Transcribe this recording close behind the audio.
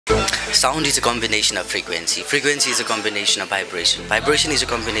Sound is a combination of frequency. Frequency is a combination of vibration. Vibration is a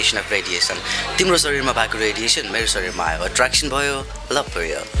combination of radiation. तिम्रो शरीरमा भएको radiation मेरो शरीरमा आयो, attraction भयो, लभ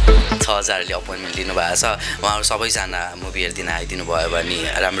भयो. 6000ले अपोइन्टमेन्ट लिनुभएको छ. उहाँहरू सबैजना मुभी हेर्दिन आइदिनु भयो भने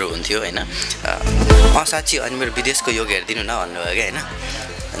राम्रो हुन्थ्यो हैन. साच्चै अनि मेरो विदेशको योग हेर्दिनु न भन्नुभयो के हैन.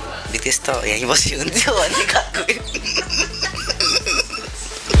 विदेश त यहीँ बसी हुन्थ्यो भन्ने खालको.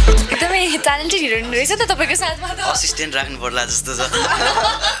 एकदमै ट्यालेन्टेड हिरोइन रहेछ त तपाईको साथमा त. असिस्टेन्ट राख्नु पर्ला जस्तो छ.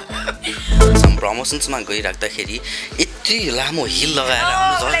 सम प्रमोसन्समा गइराख्दाखेरि यति लामो हिल लगाएर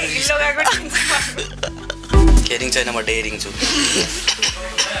आउनु जरुरी हिल लगाएको केयरिङ छैन म डेयरिङ छु.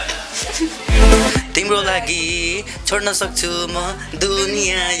 तिम्रो लागि छोड्न सक्छु म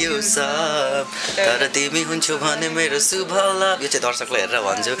दुनिया यो सब तर तिमी हुन्छौ भने मेरो शुभ लाभ. यो चाहिँ दर्शकले हेरेर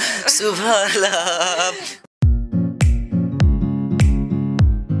भन्छु शुभ लाभ.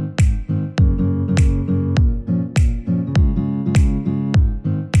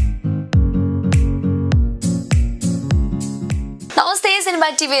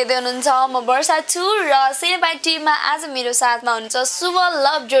 सिनेपाटी टिभी हेर्दै हुनुहुन्छ. म वर्षा छु र सिनेपाटी टिभीमा आज मेरो साथमा हुनुहुन्छ शुभ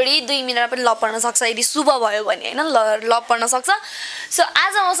लभ जोडी. 2 मिनेटमा पनि लभ पर्न सक्छ यदि शुभ भयो भने हैन लभ पर्न सक्छ. सो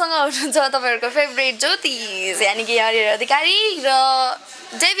आज मसँग हुनुहुन्छ तपाईहरुको फेभरेट ज्योतिष यानी कि हरिहर अधिकारी र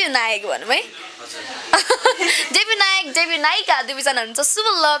जेबी नायक भनौँ है. जेबी नायक जेबी नायिका दुईजना हुनुहुन्छ. शुभ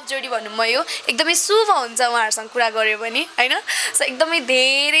लभ जोडी भनौँ म यो एकदमै शुभ हुन्छ उहाँहरूसँग कुरा गर्यो भने हैन. सो एकदमै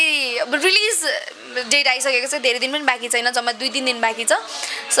धेरै अब रिलिज डेट आइसकेको छ. धेरै दिन पनि बाँकी छैन, जम्मा 2-3 दिन बाँकी छ.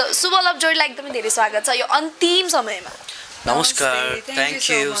 सो शुभ लभ जोडीलाई एकदमै धेरै स्वागत छ यो अन्तिम समयमा. नमस्कार. Thank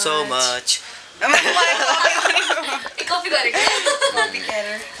you so much. Copy गरेको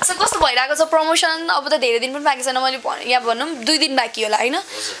सो कस्तो भइरहेको छ प्रमोसन? अब त धेरै दिन पनि बाँकी छैन. मैले यहाँ भनौँ 2 दिन बाँकी होला हैन.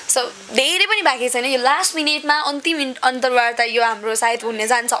 सो धेरै पनि बाँकी छैन. यो लास्ट मिनेटमा अन्तिम अन्तर्वार्ता यो हाम्रो सायद हुने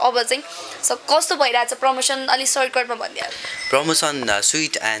जान्छ अब चाहिँ. सो कस्तो भइरहेछ प्रमोसन? अलि सर्टकटमा भनिदिए. प्रमोसन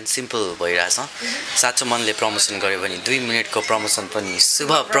स्विट एन्ड सिम्पल भइरहेछ. साँचो मनले प्रमोसन गर्यो भने 2 मिनेटको प्रमोसन पनि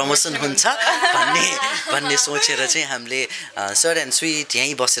शुभ प्रमोसन हुन्छ भन्ने सोचेर चाहिँ हामीले सर्ट एन्ड स्विट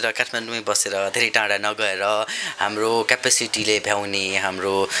यहीँ बसेर काठमाडौँमै बसेर धेरै टाढा नगएर हाम्रो क्यापेसिटीले भ्याउने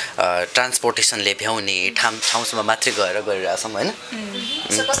हाम्रो ट्रान्सपोर्टेसनले भ्याउने ठाउँसम्म मात्रै गएर गरिरहेछौँ हैन.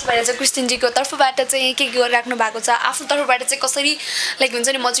 सो कस्तो भइरहेछ क्रिस्टिनजीको तर्फबाट चाहिँ के गरिराख्नु भएको छ? आफ्नो तर्फबाट चाहिँ कसरी लाइक हुन्छ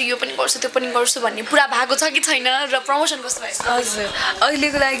नि म चाहिँ यो पनि गर्छु त्यो पनि गर्छु भन्ने पुरा भएको छ कि छैन र प्रमोसन कस्तो भइरहेछ? हजुर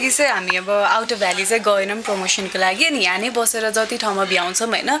अहिलेको लागि चाहिँ हामी अब आउट अफ भ्याली चाहिँ गएनौँ प्रमोसनको लागि. अनि यहाँ नै बसेर जति ठाउँमा भ्याउँछौँ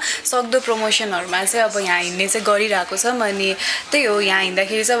होइन सक्दो प्रमोसनहरूमा चाहिँ अब यहाँ हिँड्ने चाहिँ गरिरहेको छौँ. अनि त्यही हो यहाँ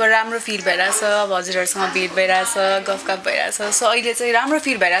हिँड्दाखेरि चाहिँ अब राम्रो फिल भइरहेछ. अब हजुरहरूसँग भेट भइरहेछ, गफगफ भइरहेछ. सो अहिले चाहिँ राम्रो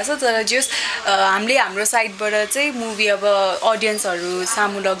फिल भइरहेछ. तर जस हामीले हाम्रो साइडबाट चाहिँ मुभी अब अडियन्सहरू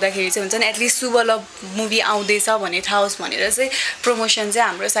सामु लग्दाखेरि चाहिँ हुन्छ नि एटलिस्ट शुभ लभ मुभी आउँदैछ भने थाहा होस् भनेर चाहिँ प्रमोसन चाहिँ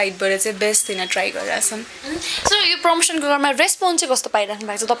हाम्रो साइडबाट चाहिँ बेस्ट दिन ट्राई गरिरहेछौँ. सो यो प्रमोसनको क्रममा रेस्पोन्स चाहिँ कस्तो पाइराख्नु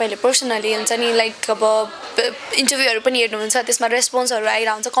भएको छ तपाईँले पर्सनली? हुन्छ नि लाइक अब इन्टरभ्यूहरू पनि हेर्नुहुन्छ त्यसमा रेस्पोन्सहरू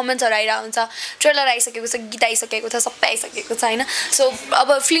आइरहेको हुन्छ, कमेन्ट्सहरू आइरहेको हुन्छ, ट्रेलर आइसकेको छ, गीत आइसकेको छ, सबै आइसकेको छ होइन. सो अब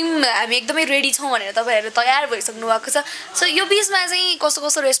फिल्म हामी एकदमै रेडी छौँ भनेर तपाईँहरू तयार भइसक्नु भएको छ. सो यो बिचमा चाहिँ कस्तो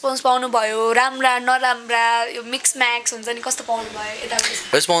कस्तो रेस्पोन्स पाउनुभयो? राम्रा नराम्रा यो मिक्स म्याक्स हुन्छ नि कस्तो पाउनुभयो यता?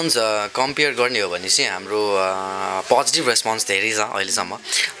 रेस्पोन्स कम्पेयर गर्ने हो भने चाहिँ हाम्रो पोजिटिभ रेस्पोन्स धेरै छ अहिलेसम्म.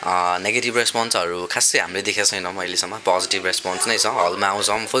 नेगेटिभ रेस्पोन्सहरू खासै हामीले देखेको छैनौँ अहिलेसम्म. पोजिटिभ रेस्पोन्स नै छ. हलमा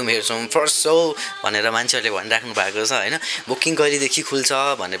आउँछौँ, फिल्म हेर्छौँ, फर्स्ट सो भनेर मान्छेहरूले भनिराख्नु भएको छ होइन. बुकिङ कहिलेदेखि खुल्छ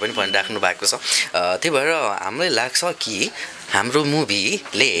भनेर पनि भनिराख्नु भएको छ. त्यही भएर हामीलाई लाग्छ कि हाम्रो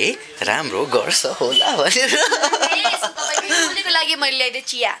मुभीले राम्रो गर्छ होला भनेर. को लागि मैले ल्याइदिएँ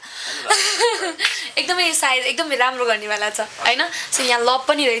चिया एकदमै सायद एकदमै राम्रो गर्नेवाला छ होइन. सो यहाँ लभ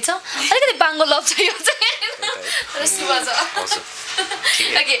पनि रहेछ, अलिकति बाङ्गो लभ छ यो चाहिँ शुभ छ.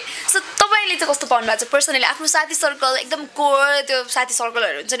 ओके सो तपाईँले चाहिँ कस्तो पाउनु भएको छ पर्सनली? आफ्नो साथी सर्कल एकदम कोर त्यो साथी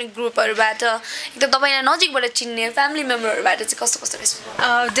सर्कलहरू हुन्छ नि ग्रुपहरूबाट एकदम तपाईँलाई नजिकबाट चिन्ने फ्यामिली मेम्बरहरूबाट चाहिँ कस्तो कस्तो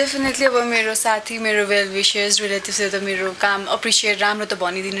रेस्पोन्स? डेफिनेटली अब मेरो साथी मेरो वेल विसेस रिलेटिभ्सले त मेरो काम अप्रिसिएट राम्रो त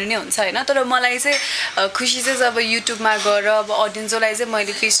भनिदिनु नै हुन्छ होइन. तर मलाई चाहिँ खुसी चाहिँ जब युट्युबमा गएर अब अडियन्स जसलाई चाहिँ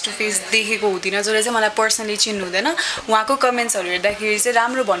मैले फेस टु फेस देखेको हुँदिनँ, जसले चाहिँ मलाई पर्सनली चिन्नु हुँदैन, उहाँको कमेन्ट्सहरू हेर्दाखेरि चाहिँ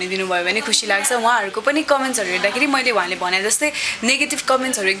राम्रो भनिदिनु भयो भने खुसी लाग्छ. उहाँहरूको पनि कमेन्ट्सहरू हेर्दाखेरि मैले उहाँले भने जस्तै नेगेटिभ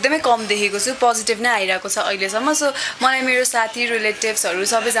कमेन्ट्सहरू एकदमै कम देखेको छु, पोजिटिभ नै आइरहेको छ अहिलेसम्म. सो मलाई मेरो साथी रिलेटिभ्सहरू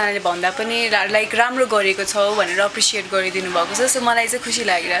सबैजनाले भन्दा पनि लाइक राम्रो गरेको छौ भनेर अप्रिसिएट गरिदिनु भएको छ. सो मलाई चाहिँ खुसी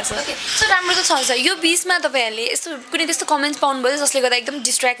लागिरहेछ. सो राम्रो त छ. यो बिचमा तपाईँहरूले यस्तो कुनै त्यस्तो कमेन्ट्स पाउनुभयो जसले गर्दा एकदम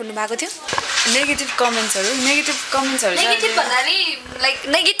डिस्ट्र्याक्ट हुनुभएको थियो? नेगेटिभ कमेन्ट्सहरू नेगेटिभ भन्नाले लाइक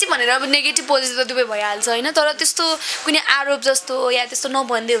नेगेटिभ भनेर अब नेगेटिभ पोजिटिभ त दुवै भइहाल्छ होइन. तर त्यस्तो कुनै आरोप जस्तो या त्यस्तो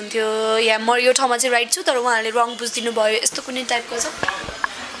नभन्दै हुन्थ्यो या म यो ठाउँमा चाहिँ राइट छु तर उहाँहरूले रङ बुझिदिनु भयो यस्तो कुनै टाइपको छ?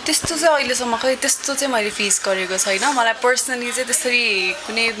 त्यस्तो चाहिँ अहिलेसम्म खै त्यस्तो चाहिँ मैले फेस गरेको छैन मलाई पर्सनली चाहिँ त्यसरी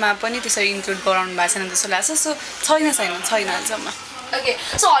कुनैमा पनि त्यसरी इन्क्लुड गराउनु भएको छैन जस्तो लाग्छ सो छैन अहिलेसम्म ओके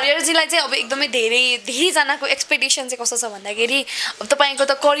सो हरिहरजीलाई चाहिँ अब एकदमै धेरैजनाको एक्सपेक्टेसन चाहिँ कस्तो छ भन्दाखेरि अब तपाईँको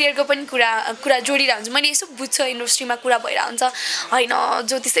त करियरको पनि कुरा जोडिरहेको हुन्छ मैले यसो बुझ्छु इन्डस्ट्रीमा कुरा भइरहेको हुन्छ होइन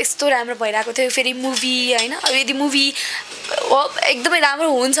ज्योतिष यस्तो राम्रो भइरहेको थियो फेरि मुभी होइन अब यदि मुभी एकदमै राम्रो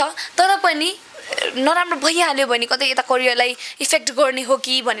हुन्छ तर पनि नराम्रो भइहाल्यो भने कतै यता करियरलाई इफेक्ट गर्ने हो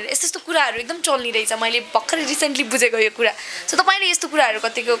कि भनेर यस्तो कुराहरू एकदम चल्ने रहेछ मैले भर्खरै रिसेन्टली बुझेको यो कुरा सो तपाईँले यस्तो कुराहरू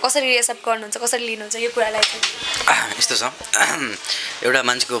कसरी एक्सेप्ट गर्नुहुन्छ कसरी लिनुहुन्छ यो कुरालाई चाहिँ यस्तो छ एउटा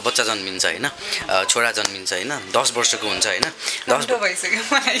मान्छेको बच्चा जन्मिन्छ होइन छोरा जन्मिन्छ होइन 10 वर्षको हुन्छ होइन 10 भइसक्यो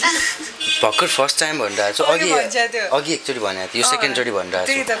मलाई भर्खर फर्स्ट टाइम भनिरहेको छु अघि एकचोटि भनेको थियो यो सेकेन्डचोटि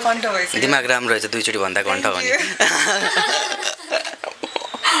भनिरहेको छु दिमाग राम्रो रहेछ दुईचोटि भन्दा घन्टा भने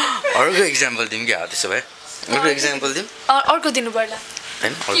अर्को एक्जाम्पल दिउँ क्या त्यसो भए अर्को एक्जाम्पल दिउँ अर्को दिनु पर्ला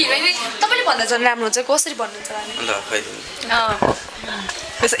होइन तपाईँले भन्दा झन् राम्रो हुन्छ कसरी भन्नुहुन्छ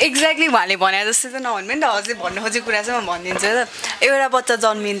एक्ज्याक्टली उहाँले भने जस्तो चाहिँ नभन्नु नि त अझै भन्नु खोजेको कुरा चाहिँ म भनिदिन्छु त एउटा बच्चा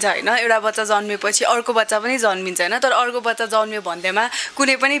जन्मिन्छ होइन एउटा बच्चा जन्मेपछि अर्को बच्चा पनि जन्मिन्छ होइन तर अर्को बच्चा जन्मियो भन्दैमा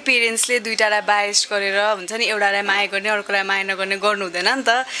कुनै पनि पेरेन्ट्सले दुइटालाई बायस गरेर हुन्छ नि एउटालाई माया गर्ने अर्कोलाई माया नगर्ने गर्नु हुँदैन नि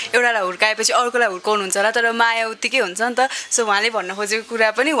त एउटालाई हुर्काएपछि अर्कोलाई हुर्काउनुहुन्छ होला तर माया उत्तिकै हुन्छ नि त सो उहाँले भन्न खोजेको कुरा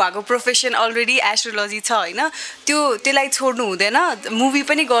पनि उहाँको प्रोफेसन अलरेडी एस्ट्रोलोजी छ होइन त्यसलाई छोड्नु हुँदैन मुभी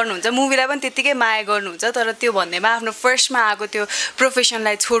पनि गर्नुहुन्छ मुभीलाई पनि त्यत्तिकै माया गर्नुहुन्छ तर त्यो भन्दैमा आफ्नो फर्स्टमा आएको त्यो प्रोफेसनलाई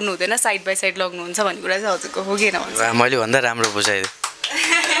छोड्नु हुँदैन साइड बाई साइड लग्नुहुन्छ भन्ने कुरा चाहिँ हजुरको हो कि होइन मैले भन्दा राम्रो बुझाइदिएँ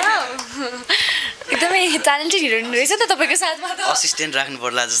एकदमै ट्यालेन्टेड हिरोइन रहेछ त तपाईँको साथमा त असिस्टेन्ट राख्नु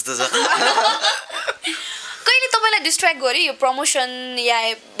पर्ला जस्तो छ कहिले तपाईँलाई डिस्ट्र्याक्ट गर्यो यो प्रमोसन या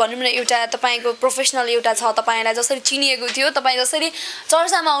भनौँ न एउटा तपाईँको प्रोफेसनल एउटा छ तपाईँलाई जसरी चिनिएको थियो तपाईँ जसरी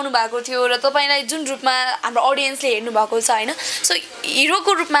चर्चामा आउनु भएको थियो र तपाईँलाई जुन रूपमा हाम्रो अडियन्सले हेर्नु भएको छ होइन सो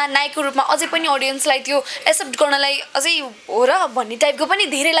हिरोको रूपमा नायकको रूपमा अझै पनि अडियन्सलाई त्यो एक्सेप्ट गर्नलाई अझै हो र भन्ने टाइपको पनि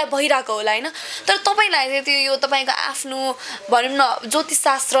धेरैलाई भइरहेको होला होइन तर तपाईँलाई चाहिँ त्यो यो तपाईँको आफ्नो भनौँ न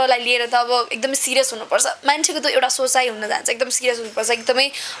ज्योतिषशास्त्रलाई लिएर त अब एकदमै सिरियस हुनुपर्छ मान्छेको त एउटा सोचाइ हुन जान्छ एकदम सिरियस हुनुपर्छ एकदमै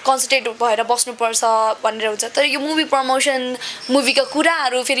कन्सन्ट्रेट भएर बस्नुपर्छ भनेर हुन्छ तर यो मुभी प्रमोसन मुभीको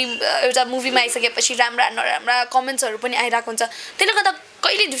कुराहरू फेरि एउटा मुभीमा आइसकेपछि राम्रा नराम्रा कमेन्ट्सहरू पनि आइरहेको हुन्छ त्यसले गर्दा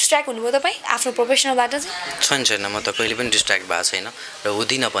कहिले डिस्ट्र्याक्ट हुनुभयो तपाईँ आफ्नो प्रोफेसनलबाट चाहिँ छैन म त कहिले पनि डिस्ट्र्याक्ट भएको छैन र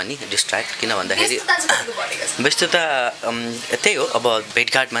हुँदिनँ पनि डिस्ट्र्याक्ट किन भन्दाखेरि व्यस्तता त्यही हो अब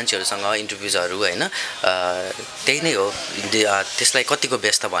भेटघाट मान्छेहरूसँग इन्टरभ्युजहरू होइन त्यही नै हो त्यसलाई कतिको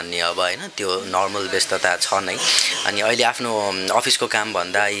व्यस्त भन्ने अब होइन त्यो नर्मल व्यस्तता छ नै अनि अहिले आफ्नो अफिसको काम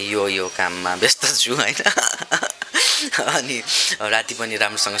भन्दा यो काममा व्यस्त छु होइन अनि राति पनि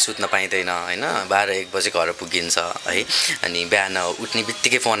राम्रोसँग सुत्न पाइँदैन होइन 12-1 बजे घर पुगिन्छ है अनि बिहान उठ्ने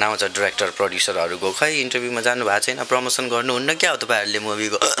बित्तिकै फोन आउँछ डाइरेक्टर प्रड्युसरहरूको खै इन्टरभ्यूमा जानु भएको छैन प्रमोसन गर्नुहुन्न क्या हो तपाईँहरूले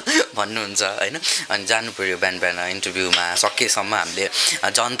मुभीको भन्नुहुन्छ होइन अनि जानु पऱ्यो बिहान इन्टरभ्यूमा सकेसम्म हामीले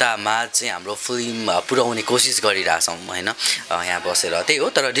जनतामा चाहिँ हाम्रो फिल्म पुर्याउने कोसिस गरिरहेछौँ होइन यहाँ बसेर त्यही हो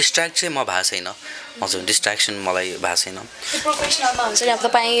तर डिस्ट्र्याक्ट चाहिँ म भएको छैन हजुर डिस्ट्र्याक्सन मलाई भएको छैन प्रोफेसनलमा हुन्छ नि अब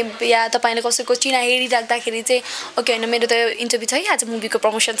तपाईँ या तपाईँले कसैको चिना हेरिराख्दाखेरि चाहिँ ओके होइन मेरो त इन्टरभ्यू छ है आज मुभीको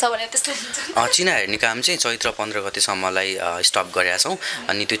प्रमोसन छ भनेर त्यस्तो हुन्छ चिना हेर्ने काम चाहिँ चैत्र 15 गतेसम्मलाई स्टप गरेका छौँ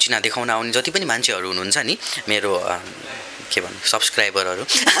अनि त्यो चिना देखाउन आउने जति पनि मान्छेहरू हुनुहुन्छ नि मेरो के भन्नु सब्सक्राइबरहरू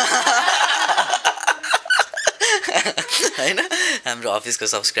होइन हाम्रो अफिसको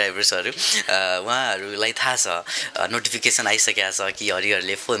सब्सक्राइबर्सहरू उहाँहरूलाई थाहा छ नोटिफिकेसन आइसकेको छ कि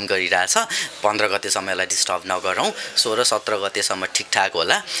हरिहरले फिल्म गरिरहेछ 15 गतेसम्मलाई डिस्टर्ब नगरौँ 16-17 गतेसम्म ठिकठाक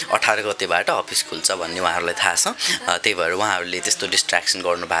होला 18 गतेबाट अफिस खुल्छ भन्ने उहाँहरूलाई थाहा छ त्यही भएर उहाँहरूले त्यस्तो डिस्ट्र्याक्सन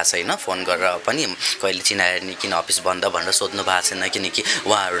गर्नु भएको छैन फोन गरेर पनि कहिले चिनाएर नि किन अफिस बन्द भनेर सोध्नु भएको छैन किनकि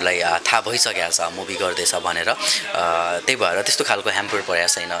उहाँहरूलाई थाहा भइसकेको छ मुभी गर्दैछ भनेर त्यही भएर त्यस्तो खालको ह्याम्पर परेको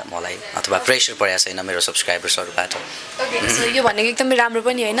छैन मलाई अथवा प्रेसर परेको छैन मेरो सब्सक्राइबर्सहरूबाट सो यो भनेको एकदमै राम्रो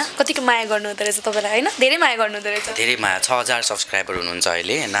पनि होइन कतिको माया गर्नु हुँदो रहेछ तपाईँलाई होइन धेरै माया गर्नु हुँदो रहेछ धेरै माया 6000 सब्सक्राइबर हुनुहुन्छ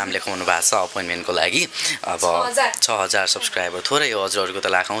अहिले नाम लेखाउनु भएको छ अपोइन्टमेन्टको लागि अब 6000 सब्सक्राइबर थोरै हो हजुरहरूको त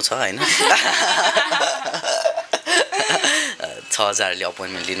लाखौँ छ होइन 6000ले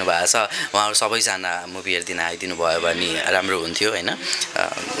अपोइन्टमेन्ट लिनुभएको छ उहाँहरू सबैजना मुभी हेरिदिन आइदिनु भयो भने राम्रो हुन्थ्यो होइन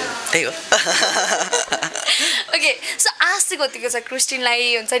त्यही हो ओके सो आश चाहिँ कतिको छ क्रिस्टिनलाई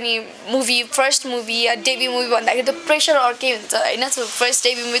हुन्छ नि मुभी फर्स्ट मुभी या डेब्यू मुभी भन्दाखेरि त प्रेसर अर्कै हुन्छ होइन सो फर्स्ट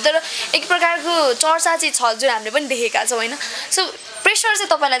डेब्यू मुभी तर एक प्रकारको चर्चा चाहिँ छ जुन हामीले पनि देखेका छौँ होइन सो प्रेसर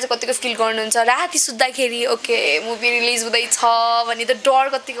चाहिँ तपाईँलाई चाहिँ कतिको फिल गर्नुहुन्छ राति सुत्दाखेरि ओके मुभी रिलिज हुँदैछ भने त डर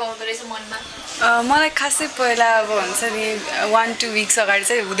कतिको आउँदो रहेछ मनमा मलाई खासै पहिला अब हुन्छ नि 1-2 विक्स अगाडि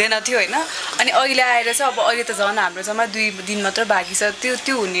चाहिँ हुँदैन थियो होइन अनि अहिले आएर चाहिँ अब अहिले त झन् हाम्रो जम्मा 2 दिन मात्र बाँकी छ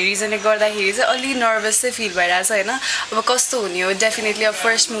त्यो हुने रिजनले गर्दाखेरि चाहिँ अलि नर्भस चाहिँ फिल भइरहेछ होइन अब कस्तो हुने हो डेफिनेटली अब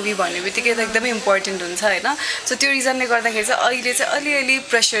फर्स्ट मुभी भन्ने बित्तिकै त एकदमै इम्पोर्टेन्ट हुन्छ होइन सो त्यो रिजनले गर्दाखेरि चाहिँ अहिले चाहिँ अलिअलि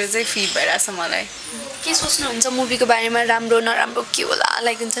प्रेसर चाहिँ फिल भइरहेछ मलाई के सोच्नुहुन्छ मुभीको बारेमा राम्रो नराम्रो के होला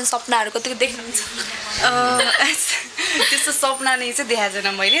लाइक हुन्छ नि सपनाहरू कतिको देख्नुहुन्छ त्यस्तो सपना नै चाहिँ देखाएको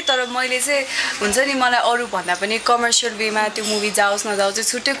छैन मैले तर मैले चाहिँ हुन्छ नि मलाई अरू भन्दा पनि कमर्सियल वेमा त्यो मुभी जाओस् नजाओस् चाहिँ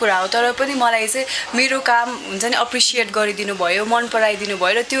छुट्टै कुरा हो तर पनि मलाई चाहिँ मेरो काम हुन्छ नि एप्रिसिएट गरिदिनु भयो मन पराइदिनु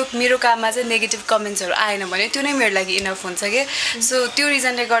भयो र त्यो मेरो काममा चाहिँ नेगेटिभ कमेन्ट्सहरू आएन भने त्यो नै मेरो लागि इनफ हुन्छ कि सो त्यो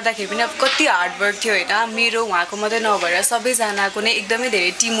रिजनले गर्दाखेरि पनि अब कति हार्डवर्क थियो होइन मेरो उहाँको मात्रै नभएर सबैजनाको नै एकदमै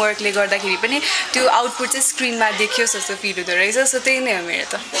धेरै टिमवर्कले गर्दाखेरि पनि त्यो आउटपुट चाहिँ स्क्रिनमा देखियोस् जस्तो फिल हुँदो रहेछ सो त्यही नै हो मेरो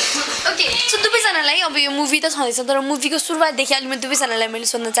त ओके सो दुवैजनालाई अब यो मुभी त छँदैछ तर मुभीको सुरुवातदेखि अलि मैले दुवैजनालाई मैले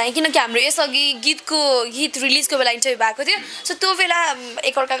सोध्न चाहेँ किनकि हाम्रो यसअघि गीत रिलिजको बेला इन्टरभ्यू भएको थियो सो त्यो बेला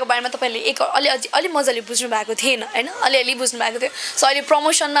एकअर्काको बारेमा तपाईँले अलि मजाले बुझ्नु भएको थिएन होइन अलिअलि बुझ्नु भएको थियो सो अहिले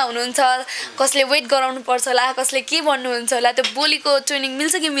प्रमोसनमा हुनुहुन्छ कसले वेट गराउनु पर्छ होला कसले के भन्नुहुन्छ होला त्यो बोलीको ट्रेनिङ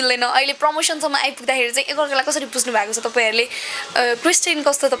मिल्छ कि मिल्दैन अहिले प्रमोसनसम्म आइपुग्दाखेरि चाहिँ एकअर्कालाई कसरी बुझ्नु भएको छ तपाईँहरूले क्रिस्टिन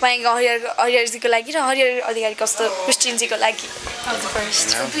कस्तो तपाईँको हरिहरजीको लागि र हरिहर अधिकारी कस्तो क्रिस्टिनजीको लागि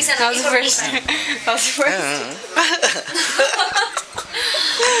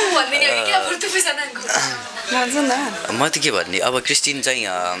म त के भन्ने अब क्रिस्टिन चाहिँ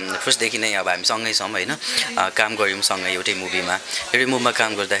फर्स्टदेखि नै अब हामी सँगै छौँ होइन काम गऱ्यौँ सँगै एउटै मुभीमा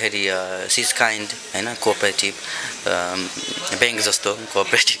काम गर्दाखेरि सिज काइन्ड होइन कोअपरेटिभ ब्याङ्क जस्तो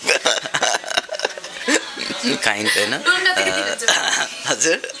कोअपरेटिभ काइन्ड होइन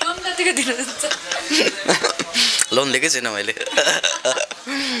हजुर लोन लिएकै छैन मैले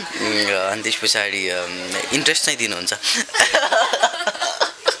अनि त्यस पछाडि इन्ट्रेस्ट चाहिँ दिनुहुन्छ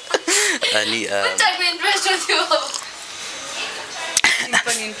अनि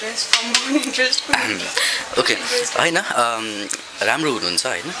ओके होइन राम्रो हुनुहुन्छ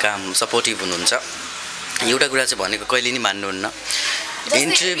होइन काम सपोर्टिभ हुनुहुन्छ एउटा कुरा चाहिँ भनेको कहिले नि मान्नुहुन्न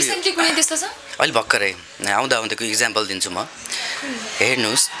इन्टरभ्यू अहिले भर्खरै आउँदाको इक्जाम्पल दिन्छु म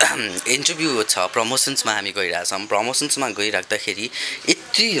हेर्नुहोस् इन्टरभ्यू छ प्रमोसन्समा हामी गइरहेछौँ प्रमोसन्समा गइराख्दाखेरि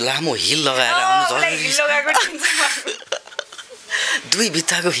यति लामो हिल लगाएर आउनु जरुरी दुई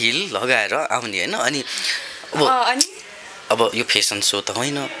बित्ताको हिल लगाएर आउने होइन अनि अब यो फेसन सो त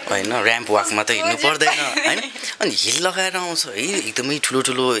होइन ऱ्याम्प वाकमा त हिँड्नु पर्दैन होइन अनि हिल लगाएर आउँछ है एकदमै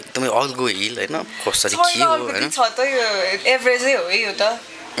ठुलो एकदमै अल्गो हिल होइन कसरी के हो होइन एभरेजै हो यो त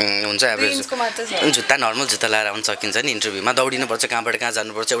हुन्छ एभरेज जुत्ता नर्मल जुत्ता लगाएर आउनु सकिन्छ नि इन्टरभ्यूमा दौडिनुपर्छ कहाँबाट कहाँ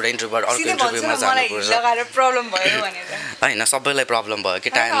जानुपर्छ एउटा इन्टरभ्यूबाट अर्को इन्टरभ्यूमा जानुपर्छ होइन सबैलाई प्रब्लम भयो कि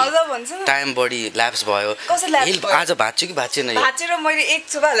टाइम बढी ल्याप्स भयो हिल आज भाँच्यो कि भाँचेन भाँचेर मैले एक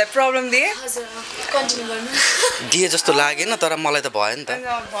छोपाहरूलाई प्रब्लम दिएँ दिए जस्तो लागेन तर मलाई त भयो नि त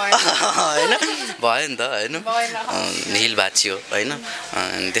होइन भयो नि त होइन हिल भाँच्यो होइन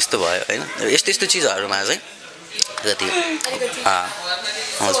त्यस्तो भयो होइन यस्तो चिजहरूमा चाहिँ जति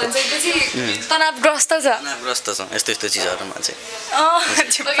तनावग्रस्त छ यस्तो चिजहरूमा चाहिँ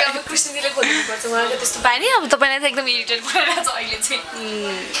त्यस्तो बानी अब तपाईँलाई त एकदम इरिटेट भइरहेको छ अहिले चाहिँ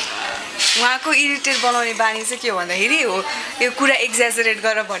उहाँको इरिटेट बनाउने बानी चाहिँ के हो भन्दाखेरि हो यो कुरा एक्जाजरेट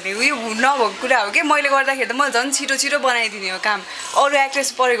गरेर भन्ने उयो नभएको कुरा हो कि मैले गर्दाखेरि त मैले झन् छिटो बनाइदिने हो काम अरू एक्ट्रेस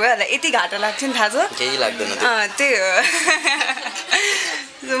परेको भइहाल्दा यति घाटा लाग्थ्यो नि थाहा छ केही लाग्दैन त्यही हो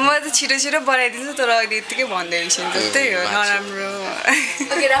म त छिटो बनाइदिन्छु तर अहिले यत्तिकै भन्दै हुन्छ त्यही हो नराम्रो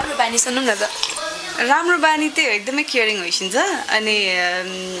राम्रो बानी सुनौँ न त राम्रो बानी त्यही हो एकदमै केयरिङ होइसिन्छ अनि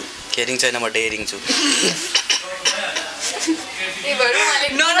केयरिङ छैन म डेयरिङ छु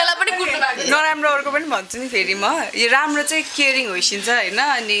नराम्रो अर्को पनि भन्छु नि फेरि म यो राम्रो चाहिँ केयरिङ होइसिन्छ होइन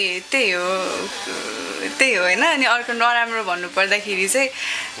अनि त्यही हो होइन अनि अर्को नराम्रो भन्नु पर्दाखेरि चाहिँ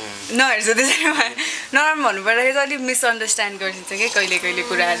नहेर्छ त्यसरी नराम्रो भन्नु पर्दाखेरि चाहिँ अलिक मिसअन्डरस्ट्यान्ड गरिदिन्छ कि कहिले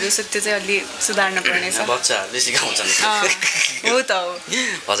कुराहरू सो त्यो चाहिँ अलि सुधार्नु पर्नेछ बच्चाहरूले सिकाउँछन् हो त हो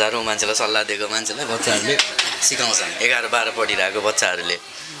हजारौँ मान्छेलाई सल्लाह दिएको मान्छेलाई बच्चाहरूले सिकाउँछन् 11-12 पढिरहेको बच्चाहरूले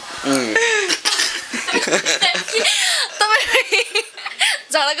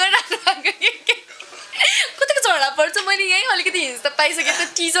झगडा गरिरहनु भएको कतिको झगडा पर्छ मैले यहीँ अलिकति हिँड्छ त पाइसकेँ त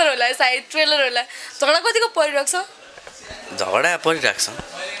टिचर होला सायद ट्रेलर होला झगडा कतिको परिरहेको छ झगडा परिरहेको छ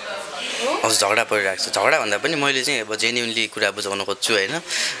हजुर झगडा परिरहेको छ झगडा भन्दा पनि मैले चाहिँ अब जेन्युनली कुरा बुझाउन खोज्छु होइन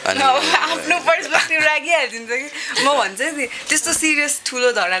अनि आफ्नो पर्सपेक्टिभ राखिहालिदिन्छ कि म भन्छु नि त्यस्तो सिरियस ठुलो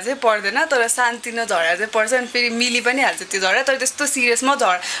झगडा चाहिँ पर्दैन तर शान्तिनो झगडा चाहिँ पर्छ अनि फेरि मिली पनि हाल्छ त्यो झगडा तर त्यस्तो सिरियस म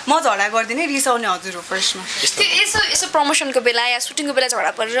झगडा गर्दिनँ रिसाउने हजुर हो फर्स्टमा त्यो यसो प्रमोसनको बेला या सुटिङको बेला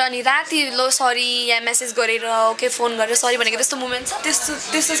झगडा परेर अनि राति लो सरी या मेसेज गरेर ओके फोन गरेर सरी भनेको त्यस्तो मोमेन्ट छ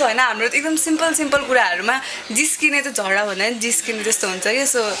त्यस्तो छैन हाम्रो एकदम सिम्पल कुराहरूमा जिस्किने त झगडा भन्दा पनि जिस्किने त्यस्तो हुन्छ कि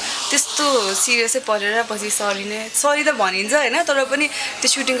सो त्यस्तो सिरियसै परेर पछि सरी त भनिन्छ होइन तर पनि त्यो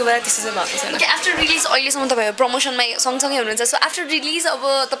सुटिङको बेला त्यस्तो चाहिँ भएको छैन आफ्टर रिलिज अहिलेसम्म तपाईँहरू प्रमोसनमा सँगसँगै हुनुहुन्छ सो आफ्टर रिलिज अब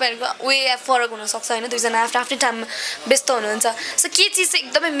तपाईँहरूको वे फरक हुनसक्छ होइन दुईजना आफ्नै टाइममा व्यस्त हुनुहुन्छ सो के चिज चाहिँ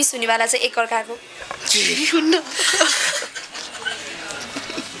एकदमै मिस हुनेवाला चाहिँ एकअर्काको केही हुन्न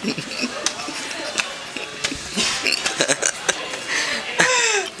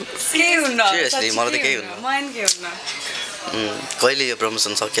सिरियसली मलाई त केही हुन्न कहिले यो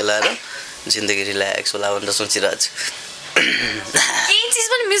प्रमोसन सकिएला र जिन्दगी रिल्याक्स होला भनेर सोचिरहेको छु केही चिज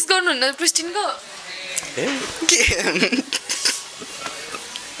पनि मिस गर्नुहुन्न क्रिस्टिनको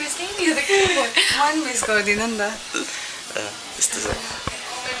मिस गर्दिनँ नि त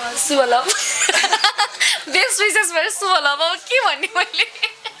शुभ लभ बेस्ट विसेस भएर शुभ लभ अब के भन्ने मैले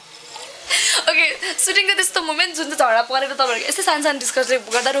ओके सुटिङको त्यस्तो मोमेन्ट जुन चाहिँ झगडा परेर तपाईँहरूको यस्तै सानो डिस्कस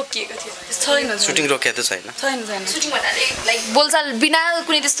गर्दा रोकिएको थियो छैन सुटिङ रोकिएको त छैन सुटिङ भन्नाले लाइक बोलचाल बिना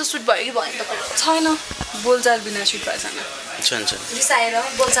कुनै त्यस्तो सुट भयो कि भयो तपाईँको छैन बोलचाल बिना सुट भएको छैन रिसाएर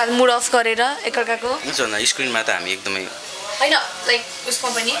बोलचाल मुड अफ गरेर एकअर्काको स्क्रिनमा त हामी एकदमै होइन लाइक उसमा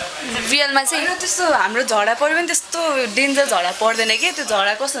पनि रियलमा चाहिँ त्यस्तो हाम्रो झगडा पऱ्यो भने त्यस्तो डेन्जर झगडा पर्दैन कि त्यो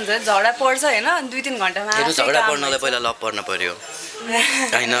झगडा कस्तो हुन्छ झगडा पर्छ होइन 2-3 घन्टामा झगडा पर्नलाई पहिला लभ पर्न पर्यो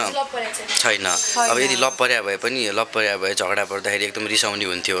होइन छैन अब यदि लभ पर्या भए पनि झगडा पर्दाखेरि एकदम रिसाउने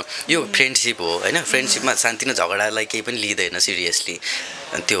हुन्थ्यो यो फ्रेन्डसिप हो होइन फ्रेन्डसिपमा सानोतिनो झगडालाई केही पनि लिँदैन सिरियसली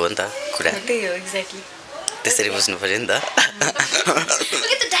त्यो हो नि त कुरा त्यही हो एक्ज्याक्टली त्यसरी बुझ्नु पऱ्यो नि त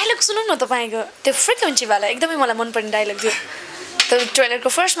त्यो डायलग सुनौँ न तपाईँको त्यो फ्रिक्वेन्सीवाला एकदमै मलाई मनपर्ने डायलग थियो त्यो ट्रेलरको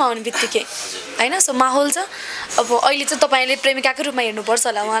फर्स्टमा आउने बित्तिकै होइन सो माहौल छ अब अहिले चाहिँ तपाईँले प्रेमिकाको रूपमा हेर्नुपर्छ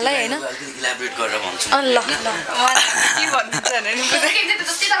होला उहाँलाई होइन ल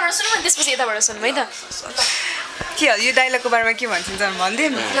त्यताबाट सुनौँ अनि त्यसपछि यताबाट सुनौँ है त के यो डायलगको बारेमा के भन्छन्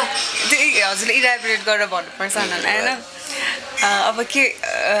भनिदिउँ त्यो हजुरले इलाबोरेट गरेर भन्नुपर्छ होइन अब के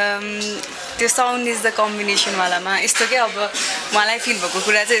त्यो साउन्ड इज द कम्बिनेसनवालामा यस्तो के अब मलाई फिल भएको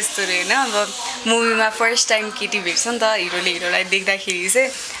कुरा चाहिँ यस्तो रे होइन अब मुभीमा फर्स्ट टाइम केटी भेट्छ नि त हिरोलाई देख्दाखेरि चाहिँ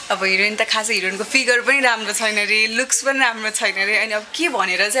अब हिरोइन त खासै हिरोइनको फिगर पनि राम्रो छैन रे लुक्स पनि राम्रो छैन रे अनि अब के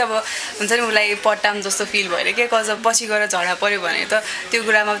भनेर चाहिँ अब हुन्छ नि उसलाई पट्टाम जस्तो फिल भएर के कज पछि गएर झगडा पऱ्यो भने त त्यो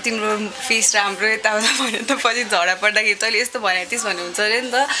कुरामा तिम्रो फेस राम्रो यताउता भन्यो त पछि झगडा पर्दाखेरि तैँले यस्तो भने त्यस भन्ने हुन्छ अरे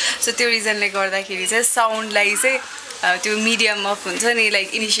नि त सो त्यो रिजनले गर्दाखेरि चाहिँ साउन्डलाई चाहिँ त्यो मिडियम अफ हुन्छ नि लाइक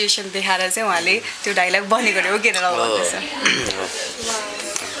इनिसिएसन देखाएर चाहिँ उहाँले त्यो डाइलग भनेको हो किन भन्दैछ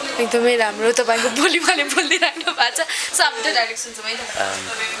एकदमै राम्रो तपाईँको बोलीमाले बोलिदिइराख्नु भएको छ सो हामी त्यो डाइलग सुन्छौँ है त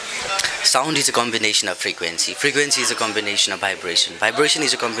Sound is a combination of frequency. Frequency is a combination of vibration. Vibration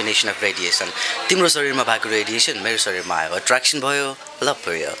is a combination of radiation. तिम्रो शरीरमा भएको रेडिएसन मेरो शरीरमा आयो अट्र्याक्सन भयो लभ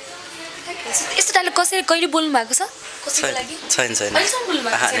भयो यस्तो डाइलग कसरी कहिले बोल्नु भएको छ कसैको लागि छैन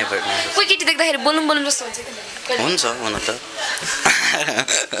कोही केटी देख्दाखेरि बोलौँ जस्तो हुन्छ हुन त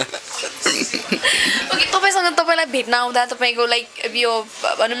ओके तपाईँसँग तपाईँलाई भेट्न आउँदा तपाईँको लाइक यो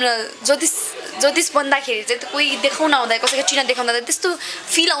भनौँ न ज्योतिष भन्दाखेरि चाहिँ कोही देखाउन आउँदा कसैको चिना देखाउँदा त्यस्तो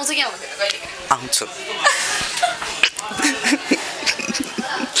फिल आउँछ क्या आउँछ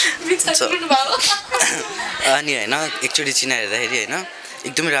अनि होइन एकचोटि चिना हेर्दाखेरि होइन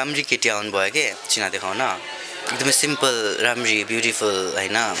एकदमै राम्री केटी आउनुभयो कि चिना देखाउन एकदमै सिम्पल राम्री ब्युटिफुल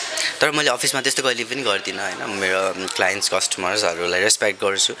होइन तर मैले अफिसमा त्यस्तो कहिले पनि गर्दिनँ होइन मेरो क्लाइन्ट्स कस्टमर्सहरूलाई रेस्पेक्ट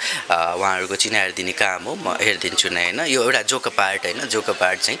गर्छु उहाँहरूको चिना हेरिदिने काम हो म हेरिदिन्छु नै होइन यो एउटा जोको पार्ट होइन जोको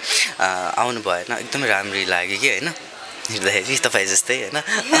पार्ट चाहिँ आउनुभयो होइन एकदमै राम्री लाग्यो कि होइन हेर्दाखेरि तपाईँ जस्तै होइन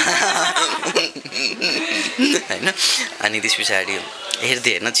होइन अनि त्यस पछाडि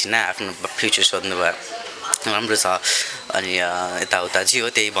हेर्दै होइन चिना आफ्नो फ्युचर सोध्नुभयो राम्रो छ अनि यताउता जे हो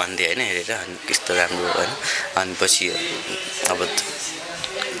त्यही भन्दै होइन हेरेर अनि त्यस्तो राम्रो होइन अनि पछि अब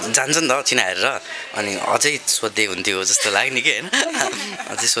जान्छ नि त चिना हेरेर अनि अझै सोध्दै हुन्थ्यो जस्तो लाग्ने कि होइन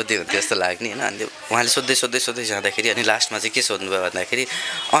अझै सोध्दै हुन्थ्यो जस्तो लाग्ने होइन अनि उहाँले सोध्दै जाँदाखेरि अनि लास्टमा चाहिँ के सोध्नुभयो भन्दाखेरि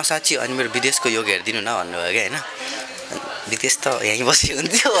साँच्ची अनि मेरो विदेशको योग हेरिदिनु न भन्नुभयो क्या होइन विदेश त यहीँ बसी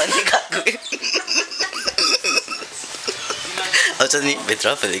हुन्थ्यो अनि गएको आउँछ नि भित्र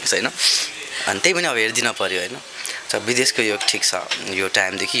फेरेको छैन अनि त्यही पनि अब हेरिदिन पऱ्यो होइन विदेशको योग ठिक छ यो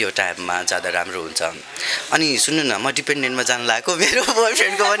टाइमदेखि यो टाइममा जाँदा राम्रो हुन्छ अनि सुन्नु न म डिपेन्डेन्टमा जानु लागेको मेरो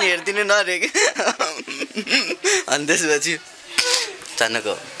बोयफ्रेन्डको पनि हेरिदिनु न रे अनि त्यसपछि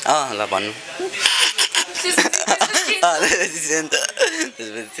जान्नको ल भन्नु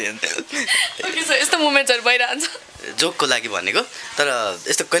यस्तो मोमेन्ट्सहरू भइरहन्छ जोकको लागि भनेको तर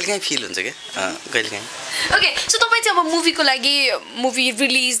यस्तो कहिलेकाहीँ फिल हुन्छ क्या कहिलेकाहीँ ओके सो तपाईँ चाहिँ अब मुभीको लागि मुभी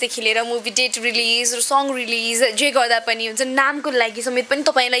रिलिजदेखि लिएर मुभी डेट रिलिज र सङ रिलिज जे गर्दा पनि हुन्छ नामको लागि समेत पनि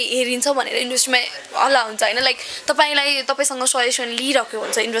तपाईँलाई हेरिन्छ भनेर इन्डस्ट्रीमा हल्ला हुन्छ होइन लाइक तपाईँसँग सजेसन लिइरहेको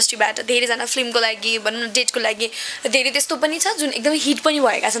हुन्छ इन्डस्ट्रीबाट धेरैजना फिल्मको लागि भनौँ न डेटको लागि धेरै त्यस्तो पनि छ जुन एकदमै हिट पनि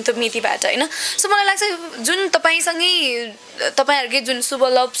भएका छन् त्यो मेथीबाट होइन सो मलाई लाग्छ जुन तपाईँसँगै तपाईँहरूकै जुन शुभ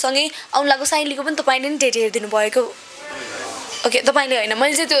लभसँगै आउनु लाग्यो साइलीको पनि तपाईँले नि डेट हेरिदिनु भएको ओके तपाईँले होइन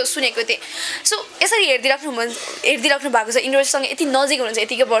मैले चाहिँ त्यो सुनेको थिएँ सो यसरी हेरिदिइराख्नु भएको छ इन्डस्ट्रीसँग यति नजिक हुनुहुन्छ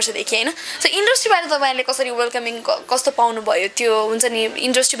यतिकै वर्षदेखि होइन सो इन्डस्ट्रीबाट तपाईँले कसरी वेलकमिङ कस्तो पाउनुभयो त्यो हुन्छ नि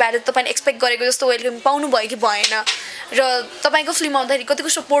इन्डस्ट्रीबाट तपाईँले एक्सपेक्ट गरेको जस्तो वेलकमिङ पाउनुभयो कि भएन र तपाईँको फिल्म आउँदाखेरि कतिको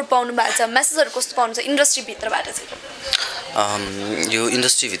सपोर्ट पाउनु भएको छ मेसेजहरू कस्तो पाउनुहुन्छ इन्डस्ट्रीभित्रबाट चाहिँ यो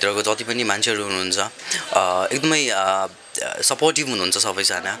इन्डस्ट्रीभित्रको जति पनि मान्छेहरू हुनुहुन्छ एकदमै सपोर्टिभ हुनुहुन्छ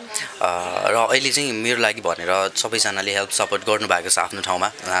सबैजना र अहिले चाहिँ मेरो लागि भनेर सबैजनाले हेल्प सपोर्ट गर्नुभएको छ आफ्नो ठाउँमा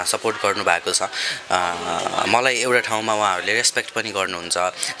सपोर्ट गर्नुभएको छ मलाई एउटा ठाउँमा उहाँहरूले रेस्पेक्ट पनि गर्नुहुन्छ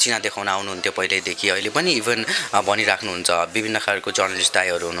चिना देखाउन आउनुहुन्थ्यो पहिल्यैदेखि अहिले पनि इभन भनिराख्नुहुन्छ विभिन्न खालको जर्नलिस्ट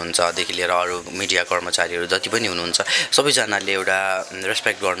दाइहरू हुनुहुन्छ देखि लिएर अरू मिडिया कर्मचारीहरू जति पनि हुनुहुन्छ सबैजनाले एउटा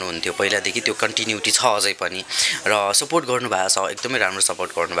रेस्पेक्ट गर्नुहुन्थ्यो पहिलादेखि त्यो कन्टिन्युटी छ अझै पनि र सपोर्ट गर्नुभएको छ एकदमै राम्रो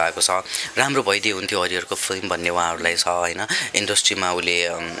सपोर्ट गर्नुभएको छ राम्रो भइदिए हुन्थ्यो हरिहरको फिल्म भन्ने उहाँहरूलाई छ होइन इन्डस्ट्रीमा उसले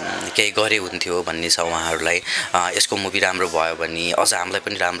केही गरे हुन्थ्यो भन्ने छ उहाँहरूलाई यसको मुभी राम्रो भयो भने अझ हामीलाई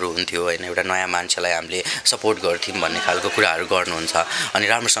पनि राम्रो हुन्थ्यो होइन एउटा नयाँ मान्छेलाई हामीले सपोर्ट गर्थ्यौँ भन्ने खालको कुराहरू गर्नुहुन्छ अनि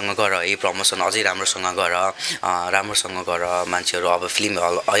राम्रोसँग गर है प्रमोसन अझै राम्रोसँग गर मान्छेहरू अब फिल्म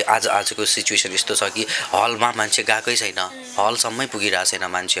हल आजको सिचुएसन यस्तो छ कि हलमा मान्छे गएकै छैन हलसम्मै पुगिरहेको छैन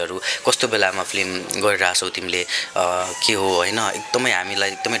मान्छेहरू कस्तो बेलामा फिल्म गरिरहेछौ तिमीले के हो होइन एकदमै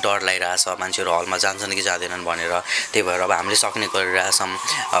हामीलाई एकदमै डर लागिरहेछ मान्छेहरू हलमा जान्छन् कि जाँदैनन् भनेर त्यही भएर अब हामीले सक्ने गरिरहेछौँ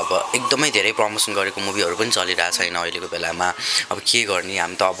अब एकदमै धेरै प्रमोसन गरेको मुभीहरू पनि चलिरहेको छैन अहिलेको बेलामा अब के गर्ने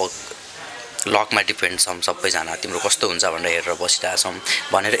हामी त अब लकमा डिपेन्ड छौँ सबैजना तिम्रो कस्तो हुन्छ भनेर हेरेर बसिरहेछौँ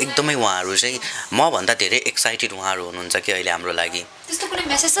भनेर एकदमै उहाँहरू चाहिँ मभन्दा धेरै एक्साइटेड उहाँहरू हुनुहुन्छ कि अहिले हाम्रो लागि त्यस्तो कुनै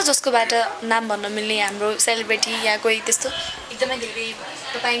मेसेज छ जसकोबाट नाम भन्न मिल्ने हाम्रो सेलिब्रिटी या कोही त्यस्तो एकदमै धेरै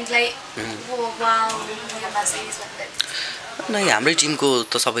तपाईँलाई नै हाम्रै टिमको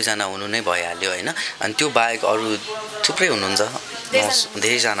त सबैजना हुनु नै भइहाल्यो होइन अनि त्यो बाहेक अरू थुप्रै हुनुहुन्छ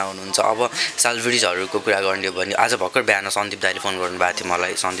धेरैजना हुनुहुन्छ अब सेलिब्रिटिजहरूको कुरा गर्ने हो भने आज भर्खर बिहान सन्दीप दाइले फोन गर्नुभएको थियो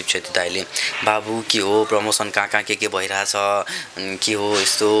मलाई सन्दीप छेत्री दाइले बाबु के हो प्रमोसन कहाँ के भइरहेछ के हो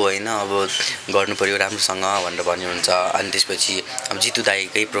यस्तो होइन अब गर्नु पर्यो राम्रोसँग भनेर भन्नुहुन्छ अनि त्यसपछि अब जितु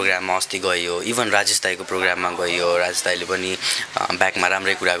दाइकै प्रोग्राममा अस्ति गयो इभन राजेश दाइको प्रोग्राममा गयो राजेश दाइले पनि ब्याकमा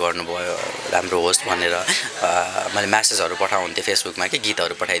राम्रै कुरा गर्नुभयो राम्रो होस् भनेर मैले म्यासेजहरू पठाउँथेँ फेसबुकमा के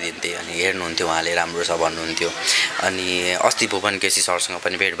गीतहरू पठाइदिन्थेँ अनि हेर्नुहुन्थ्यो उहाँले राम्रो छ भन्नुहुन्थ्यो अनि अस्ति भुवन केसी सरसँग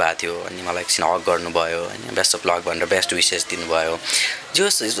पनि भेट भएको थियो अनि मलाई एकछिन हक गर्नुभयो होइन बेस्ट अफ लक भनेर बेस्ट विसेस दिनुभयो जो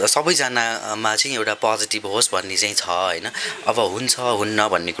सबैजनामा चाहिँ एउटा पोजिटिभ होस् भन्ने चाहिँ छ होइन अब हुन्छ हुन्न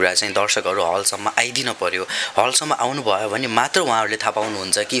भन्ने कुरा चाहिँ दर्शकहरू हलसम्म आइदिन पर्यो हलसम्म आउनुभयो भने मात्र उहाँहरूले थाहा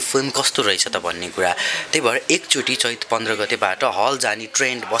पाउनुहुन्छ कि फिल्म कस्तो रहेछ त भन्ने कुरा त्यही भएर एकचोटि चैत 15 गतेबाट हल जाने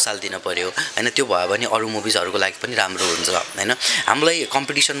ट्रेन्ड बसालिदिन पर्यो होइन त्यो भयो भने अरू मुभिजहरूको लागि पनि राम्रो हुन्छ होइन हामीलाई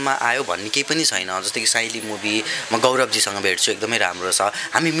कम्पिटिसनमा आयो भन्ने केही पनि छैन जस्तै कि साइली मुभी म गौरवजीसँग भेट्छु एकदमै राम्रो छ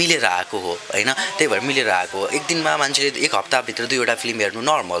हामी मिलेर आएको हो होइन त्यही भएर मिलेर आएको एक दिनमा मान्छेले एक हप्ताभित्र 2वटा फिल्म हेर्नु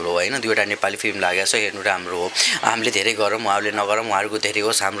नर्मल हो होइन 2वटा नेपाली फिल्म लागेको छ हेर्नु राम्रो हो हामीले धेरै गरौँ उहाँहरूले नगरौँ उहाँहरूको धेरै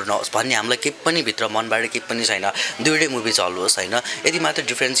होस् हाम्रो नहोस् भन्ने हामीलाई केही पनि भित्र मनबाट केही पनि छैन 2वटै मुभी चलोस् होइन यति मात्र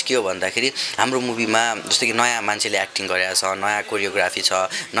डिफ्रेन्स के हो भन्दाखेरि हाम्रो मुभीमा जस्तो कि नयाँ मान्छेले एक्टिङ गरेको छ नयाँ कोरियोग्राफी छ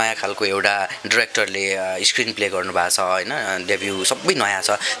नयाँ खालको एउटा डिरेक्टरले स्क्रिन प्ले गर्नुभएको छ होइन डेब्यू सबै नयाँ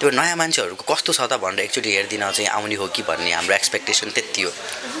छ त्यो नयाँ मान्छेहरूको कस्तो छ त भनेर एकचोटि हेरिदिन चाहिँ आउने हो कि भन्ने हाम्रो एक्सपेक्टेसन त्यति हो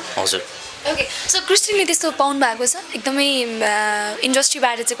हजुर ओके सो क्रिस्टिनले त्यस्तो पाउनु भएको छ एकदमै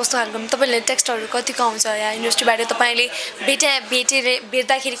इन्डस्ट्रीबाट चाहिँ कस्तो खालको तपाईँले टेक्स्टहरू कतिको आउँछ या इन्डस्ट्रीबाट तपाईँले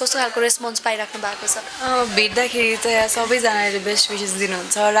भेट्दाखेरि कस्तो खालको रेस्पोन्स पाइराख्नु भएको छ भेट्दाखेरि त यहाँ सबैजनाले बेस्ट विसेस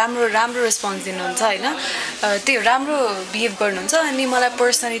दिनुहुन्छ राम्रो रेस्पोन्स दिनुहुन्छ होइन त्यो राम्रो बिहेभ गर्नुहुन्छ अनि मलाई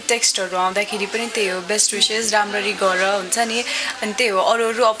पर्सनली टेक्स्टहरू आउँदाखेरि पनि त्यही हो बेस्ट विसेस राम्ररी गर हुन्छ नि अनि त्यही हो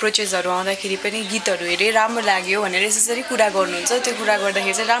अरू अप्रोचेसहरू आउँदाखेरि पनि गीतहरू हेरेँ राम्रो लाग्यो भनेर यसरी कुरा गर्नुहुन्छ त्यो कुरा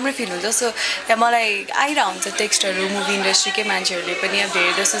गर्दाखेरि चाहिँ राम्रो फिल हुन्छ सो यहाँ मलाई आइरहेको हुन्छ टेक्स्टहरू मुभी इन्डस्ट्रीकै मान्छेहरूले पनि अब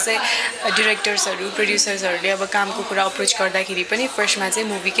धेरै जस्तो चाहिँ डिरेक्टर्सहरू प्रड्युसर्सहरूले अब कामको कुरा अप्रोच गर्दाखेरि पनि फर्स्टमा चाहिँ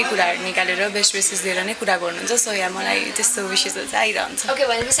मुभीकै कुराहरू निकालेर बेस्ट विसेस दिएर नै कुरा गर्नुहुन्छ सो यहाँ मलाई त्यस्तो विसेसहरू चाहिँ आइरहन्छ ओके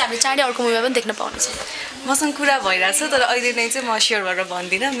भनेपछि हामीले चाँडै अर्को मुभीमा पनि देख्न पाउनेछौँ मसँग कुरा भइरहेको छ तर अहिले नै चाहिँ म स्योर भएर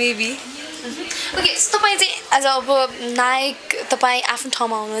भन्दिनँ मेबी ओके सो तपाईँ चाहिँ एज अब नायक तपाईँ आफ्नो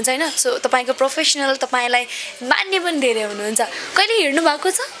ठाउँमा हुनुहुन्छ होइन सो तपाईँको प्रोफेसनल तपाईँलाई मान्ने पनि धेरै हुनुहुन्छ कहिले हेर्नु भएको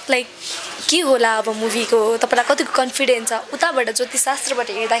छ लाइक के होला अब मुभीको तपाईँलाई कतिको कन्फिडेन्स छ उताबाट ज्योतिषशास्त्रबाट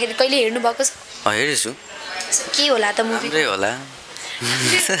हेर्दाखेरि कहिले हेर्नु भएको छ हेरेछु के होला त मुभी राम्रै होला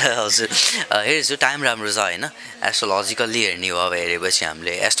हजुर हेरेछु टाइम राम्रो छ होइन एस्ट्रोलोजिकल्ली हेर्ने हो अब हेरेपछि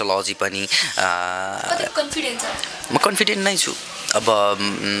हामीले एस्ट्रोलोजी पनि कन्फिडेन्स छ म कन्फिडेन्ट नै छु अब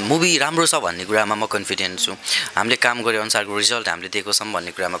मुभी राम्रो छ भन्ने कुरामा म कन्फिडेन्ट छु हामीले काम गरे अनुसारको रिजल्ट हामीले दिएको छौँ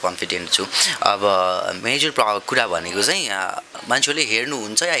भन्ने कुरामा कन्फिडेन्ट छु अब मेजर कुरा भनेको चाहिँ मान्छेले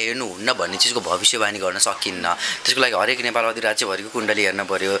हेर्नुहुन्छ या हेर्नुहुन्न भन्ने चिजको भविष्यवाणी गर्न सकिन्न त्यसको लागि हरेक नेपाल अधिराज्यभरिको कुण्डली हेर्नु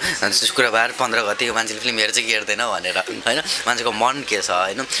पऱ्यो त्यसको कुरा बार 15 गते मान्छेले फिल्म हेर्छ कि हेर्दैन भनेर होइन मान्छेको मन के छ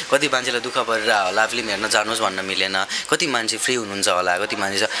होइन कति मान्छेलाई दुःख परेर होला फिल्म हेर्न जानुहोस् भन्न मिलेन कति मान्छे फ्री हुनुहुन्छ होला कति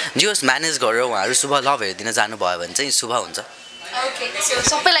मान्छे छ जे होस् म्यानेज गरेर उहाँहरू शुभ लभ हेरिदिन जानुभयो भने चाहिँ शुभ हुन्छ ओके सो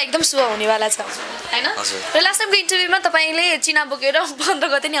सबैलाई एकदम शुभ हुनेवाला छ होइन र लास्ट टाइमको इन्टरभ्यूमा तपाईँले चिना बोकेर 15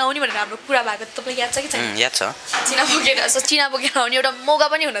 गते नि आउने भनेर हाम्रो कुरा भएको तपाईँ याद छ कि छैन याद छ चिना बोकेर चिना बोकेर आउने एउटा मौका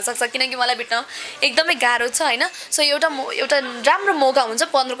पनि हुनसक्छ किनकि मलाई भेट्न एकदमै गाह्रो छ होइन सो एउटा राम्रो मौका हुन्छ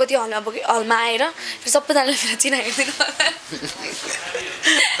 15 गते हलमा आएर सबैजनाले मेरो चिना हेरिदिनु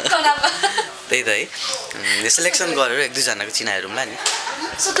त्यही त है सेलेक्सन गरेर 1-2 जनाको चिना हेरौँला नि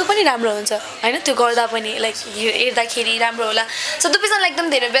सो त्यो पनि राम्रो हुन्छ होइन त्यो गर्दा पनि लाइक हेर्दाखेरि राम्रो होला सो दुवैजनालाई एकदम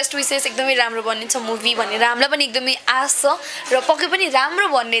धेरै बेस्ट विसेस एकदमै राम्रो बन्नेछ मुभी भनेर हामीलाई पनि एकदमै आश छ र पक्कै पनि राम्रो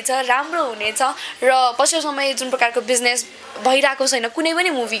बन्नेछ राम्रो हुनेछ र पछिल्लो समय जुन प्रकारको बिजनेस भइरहेको छैन कुनै पनि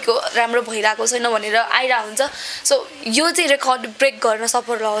मुभीको राम्रो भइरहेको छैन भनेर आइरहेको हुन्छ सो यो चाहिँ रेकर्ड ब्रेक गर्न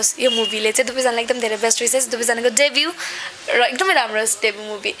सफल रहोस् यो मुभीले चाहिँ दुवैजनालाई एकदम धेरै बेस्ट विसेस दुवैजनाको डेब्यू र एकदमै राम्रो होस् डेब्यू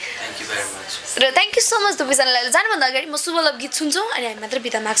मुभी र थ्याङ्क यू सो मच दुवैजनालाई जानुभन्दा अगाडि म शुभ लभ गीत सुन्छौँ अनि हामी मात्र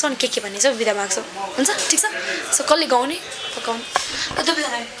बिदा माग्छौँ अनि के भनिन्छ बिदा माग्छौँ हुन्छ ठिक छ सो कसले गाउने पकाउनु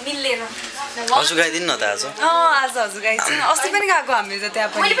दुवैजना मिलेर हजुर गाइदिनु न त आज आज हजुर गाइदिनु अस्ति पनि गएको हामीले त त्यहाँ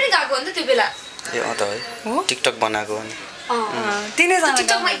पनि मैले पनि गएको हो नि त त्यो बेला ए अँ त है टिकटक बनाएको अनि तिनैजना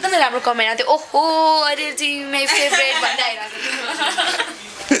टिकटकमा एकदमै राम्रो कमेन्ट आएको थियो ओहो अरेजी माई फेभरेट भन्दै आइरहेको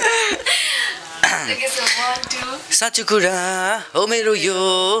साँचो कुरा हो मेरो यो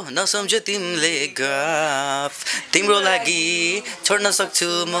नसम्झ्यो तिमीले गफ तिम्रो लागि छोड्न सक्छु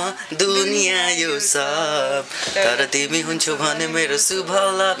म दुनियाँ यो सब तर तिमी हुन्छौ भने मेरो शुभ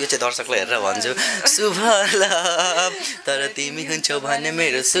लभ यो चाहिँ दर्शकलाई हेरेर भन्छु शुभ लभ तर तिमी हुन्छौ भने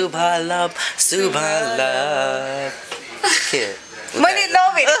मेरो शुभ लभ मैले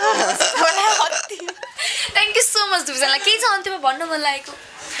लभ हेरेको थ्याङ्क यू सो मच दुवैजनालाई केही छ अन्त्यमा भन्नु मन लागेको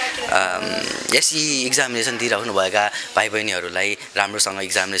यसै इक्जामिनेसन दिइराख्नुभएका भाइ बहिनीहरूलाई राम्रोसँग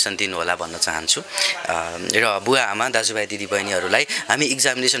इक्जामिनेसन दिनुहोला भन्न चाहन्छु र बुवा आमा दाजुभाइ दिदीबहिनीहरूलाई हामी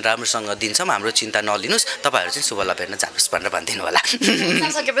इक्जामिनेसन राम्रोसँग दिन्छौँ हाम्रो चिन्ता नलिनुहोस् तपाईँहरू चाहिँ शुभ लाभ हेर्न जानुहोस् भनेर भनिदिनु होला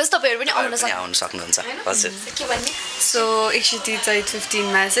सकेपछि तपाईँहरू पनि आउन सक्नुहुन्छ हजुर के भन्ने सो एकचोटि चैत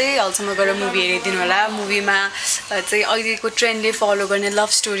 15मा चाहिँ हलसम्म गएर मुभी हेरिदिनु होला मुभीमा चाहिँ अहिलेको ट्रेन्डले फलो गर्ने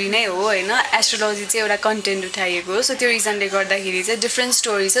लभ स्टोरी नै हो होइन एस्ट्रोलोजी चाहिँ एउटा कन्टेन्ट उठाइएको हो सो त्यो रिजनले गर्दाखेरि चाहिँ डिफ्रेन्ट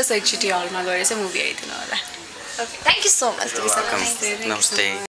स्टोरी छ सो एकचोटि हलमा गएर चाहिँ मुभी हेरिदिनु होला थ्याङ्क यू सो मच नमस्ते